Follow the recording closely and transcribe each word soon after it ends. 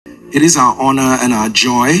It is our honor and our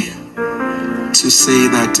joy to say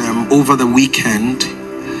that over the weekend,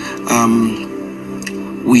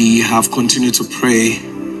 we have continued to pray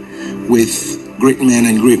with great men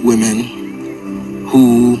and great women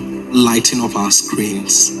who lighten up our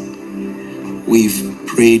screens. We've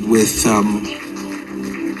prayed with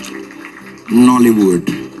Nollywood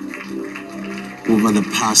over the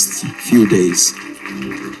past few days.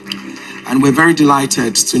 And we're very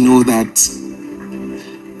delighted to know that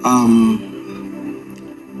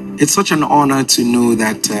it's such an honor to know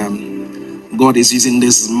that God is using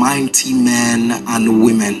these mighty men and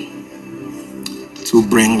women to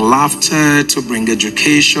bring laughter, to bring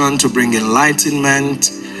education, to bring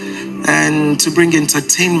enlightenment, and to bring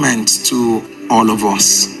entertainment to all of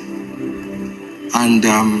us. And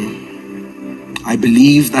I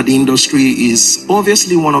believe that the industry is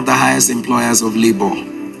obviously one of the highest employers of labor,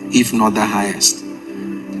 if not the highest.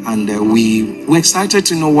 And we're excited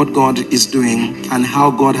to know what God is doing and how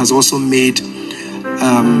God has also made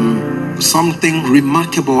something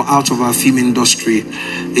remarkable out of our film industry,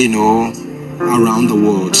 around the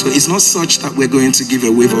world. So it's not such that we're going to give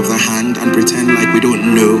a wave of the hand and pretend like we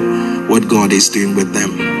don't know what God is doing with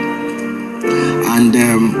them. And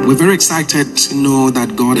we're very excited to know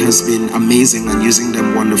that God has been amazing and using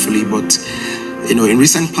them wonderfully. But, in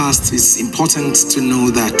recent past, it's important to know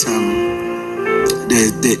that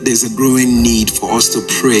there's a growing need for us to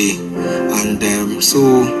pray. And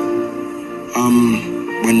so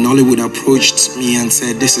when Nollywood approached me and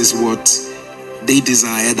said, this is what they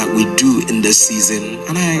desire that we do in this season,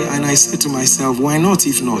 and I said to myself, why not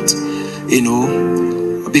if not?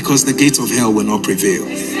 Because the gates of hell will not prevail.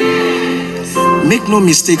 Make no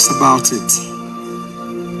mistakes about it.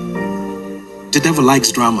 The devil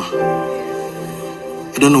likes drama.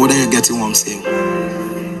 I don't know whether you're getting what I'm saying.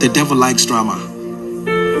 The devil likes drama.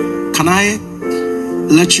 Can I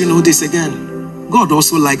let you know this again? God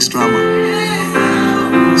also likes drama.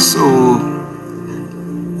 So,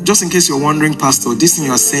 just in case you're wondering, Pastor, this thing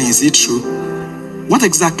you're saying, is it true? What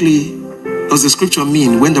exactly does the scripture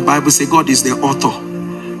mean when the Bible says God is the author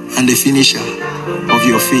and the finisher of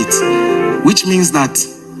your faith? Which means that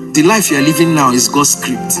the life you're living now is God's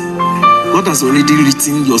script. God has already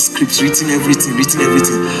written your script, written everything.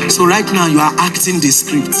 So right now you are acting the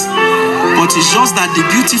script. But it's just that the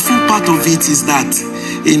beautiful part of it is that,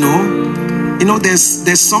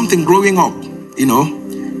 there's something growing up,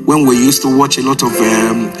 when we used to watch a lot of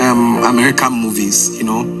American movies,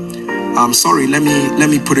 sorry, let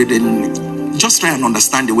me put it in, just try and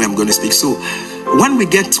understand the way I'm going to speak. So when we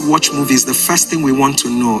get to watch movies, the first thing we want to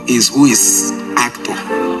know is who is actor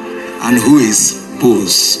and who is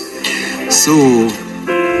pose. So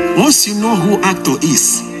once you know who actor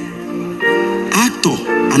is,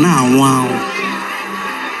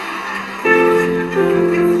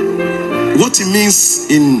 what it means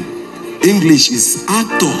in English is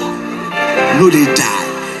actor, no they die.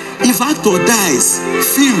 If actor dies,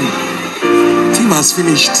 film has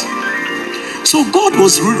finished. So God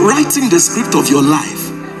was writing the script of your life,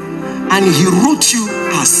 and he wrote you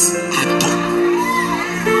as actor.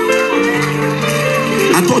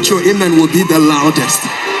 I thought your amen would be the loudest.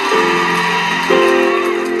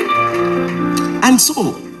 And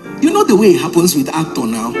so, the way it happens with actor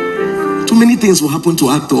now, too many things will happen to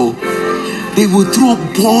actor. They will throw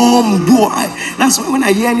bomb. That's why when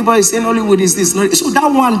I hear anybody say Nollywood is this, so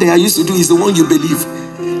that one day I used to do is the one you believe.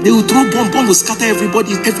 They will throw bomb will scatter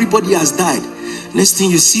everybody. Everybody has died. Next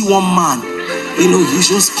thing you see one man, he's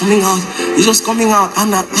just coming out,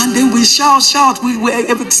 and then we shout, we were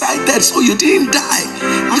excited, so you didn't die.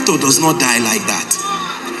 Actor does not die like that.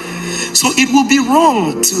 So it would be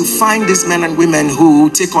wrong to find these men and women who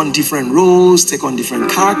take on different roles, take on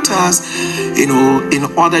different characters, in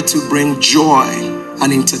order to bring joy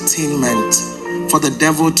and entertainment, for the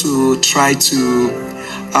devil to try to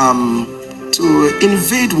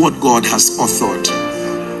invade what God has authored.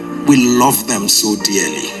 We love them so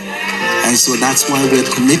dearly. And so that's why we're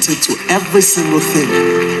committed to every single thing,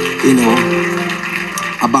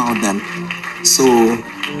 about them. So,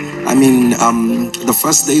 the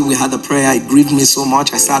first day we had the prayer, it grieved me so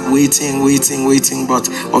much. I started waiting, but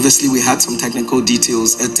obviously we had some technical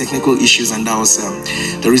issues, and that was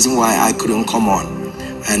the reason why I couldn't come on.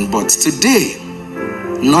 But today,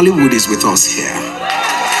 Nollywood is with us here.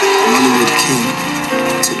 Nollywood came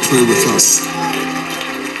to pray with us.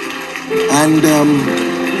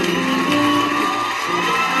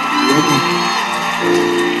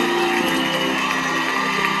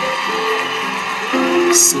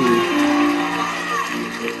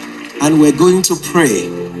 And we're going to pray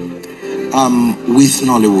with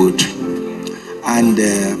Nollywood. And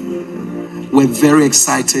We're very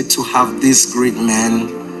excited to have these great men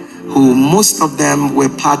who most of them were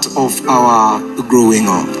part of our growing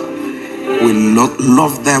up. We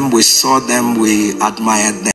loved them, we saw them, we admired them.